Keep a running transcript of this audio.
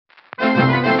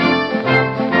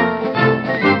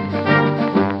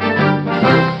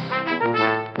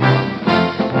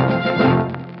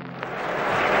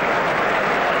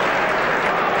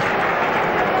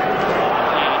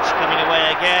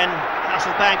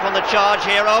back on the charge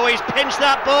here. Oh, he's pinched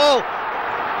that ball.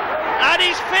 And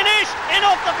he's finished in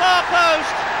off the far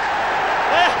post.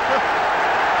 Well,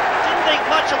 didn't think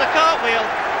much of the cartwheel,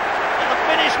 but the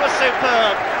finish was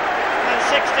superb. And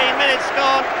 16 minutes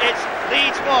gone, it's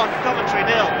Leeds 1, Coventry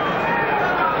 0.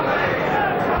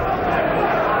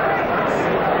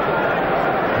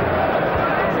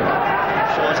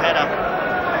 Short header.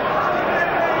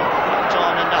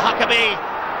 John and the Huckabee.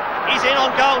 He's in on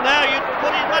goal now. You'd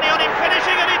put his money on him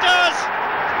finishing, and he does.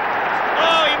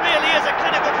 Oh, he really is a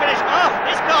clinical finish. Oh,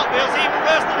 this cartwheel's even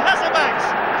worse than Hasselbank's.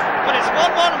 But it's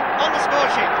 1-1 on the score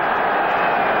sheet.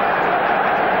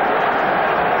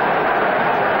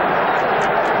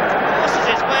 Forces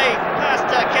his way past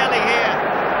Kelly here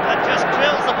and just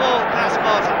drills the ball past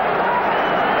Martin.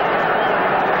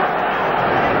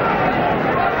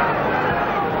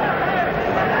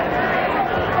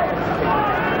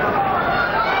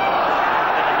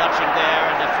 Bit of nudging there,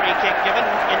 and a free kick given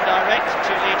indirect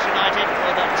to Leeds United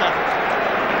for that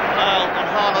Earl on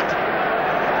Haaland.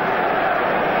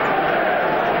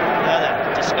 Now the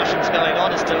discussions going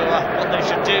on as to what they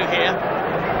should do here.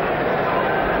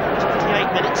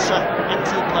 28 minutes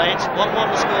into the play, it's 1-1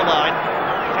 the scoreline.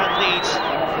 Can Leeds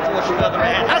forge further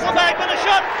ahead? Hasselbank with a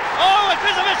shot! Oh,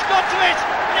 Krizovic got to it,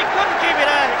 but he couldn't keep it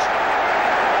out.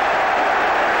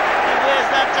 And there's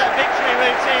that victory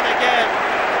routine again.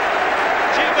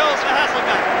 2 goals for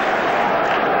Hasselbank.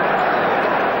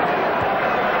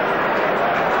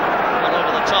 All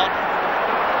over the top.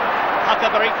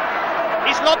 Huckabee.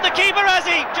 He's lobbed the keeper, has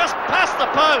he? Just past the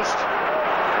post.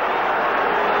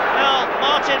 Well,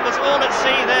 Martin was all at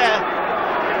sea there.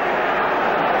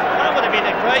 That would have been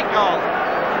a great goal.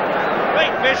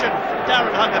 Great vision,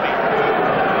 Darren Huckabee.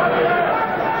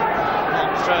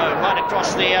 Long throw right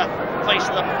across the face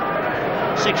of the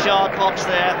 6-yard box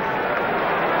there.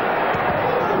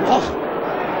 Oh,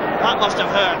 that must have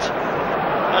hurt.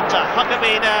 But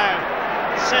Huckabee now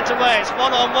sent away. It's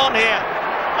 1-on-1 here.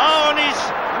 Oh, and he's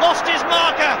lost his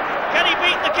marker. Can he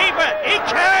beat the keeper? He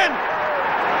can!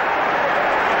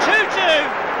 2-2.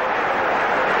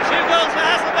 2 goals for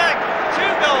Hasselbank, 2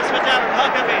 goals for Darren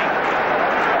Huckabee.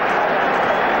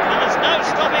 And there's no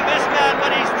stopping this man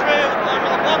when he's through on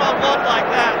a one-on-one like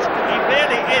that. He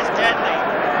really is deadly.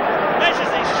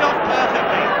 Measures his shot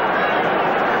perfectly.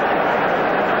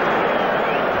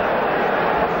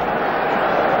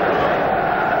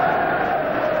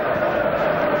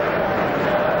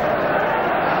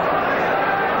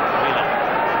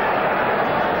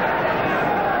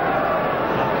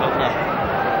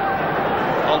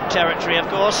 Territory, of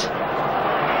course.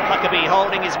 Huckabee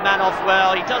holding his man off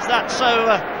well. He does that so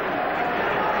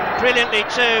brilliantly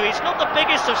too. He's not the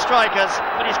biggest of strikers,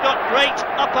 but he's got great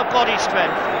upper body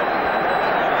strength.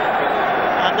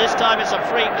 And this time it's a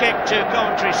free kick to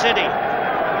Coventry City.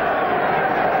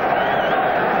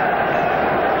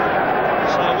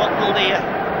 So what will the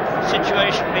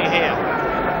situation be here?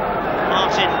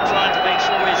 Martin trying to make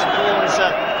sure his ball is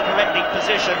correctly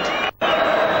positioned.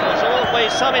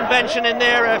 Always some invention in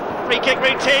their free kick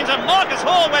routines, and Marcus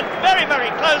Hall went very, very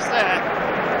close there.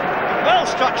 Well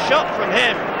struck shot from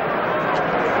him.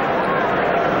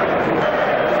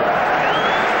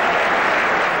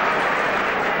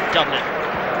 Dublin.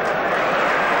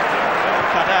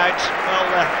 Cut out, well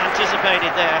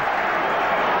anticipated there.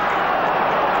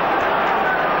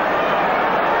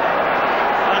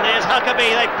 And there's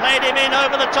Huckabee, they played him in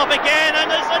over the top again, and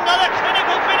there's another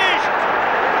clinical finish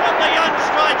from the young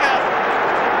striker.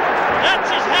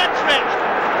 That's his hat-trick.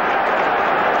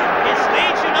 It's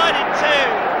Leeds United 2,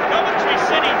 Coventry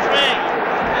City 3,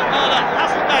 or rather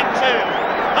Hasselbank 2,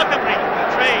 Huckabee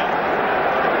 3.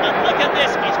 And look at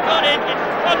this, he's got in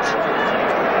front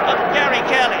of Gary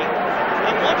Kelly.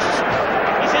 And once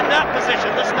he's in that position,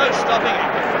 there's no stopping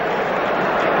him.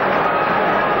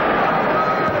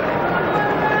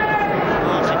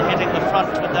 Martin hitting the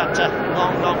front with that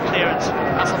long clearance.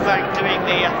 Hasselbank doing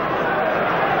the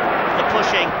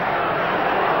pushing.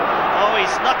 Oh,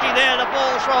 he's lucky there, the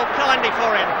ball's rolled kindly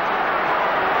for him.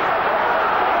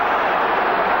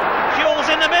 Kuhl's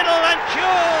in the middle, and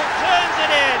Kuhl turns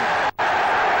it in.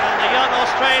 And the young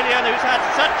Australian, who's had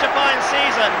such a fine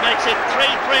season, makes it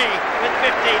 3-3 with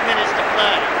 15 minutes to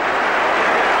play.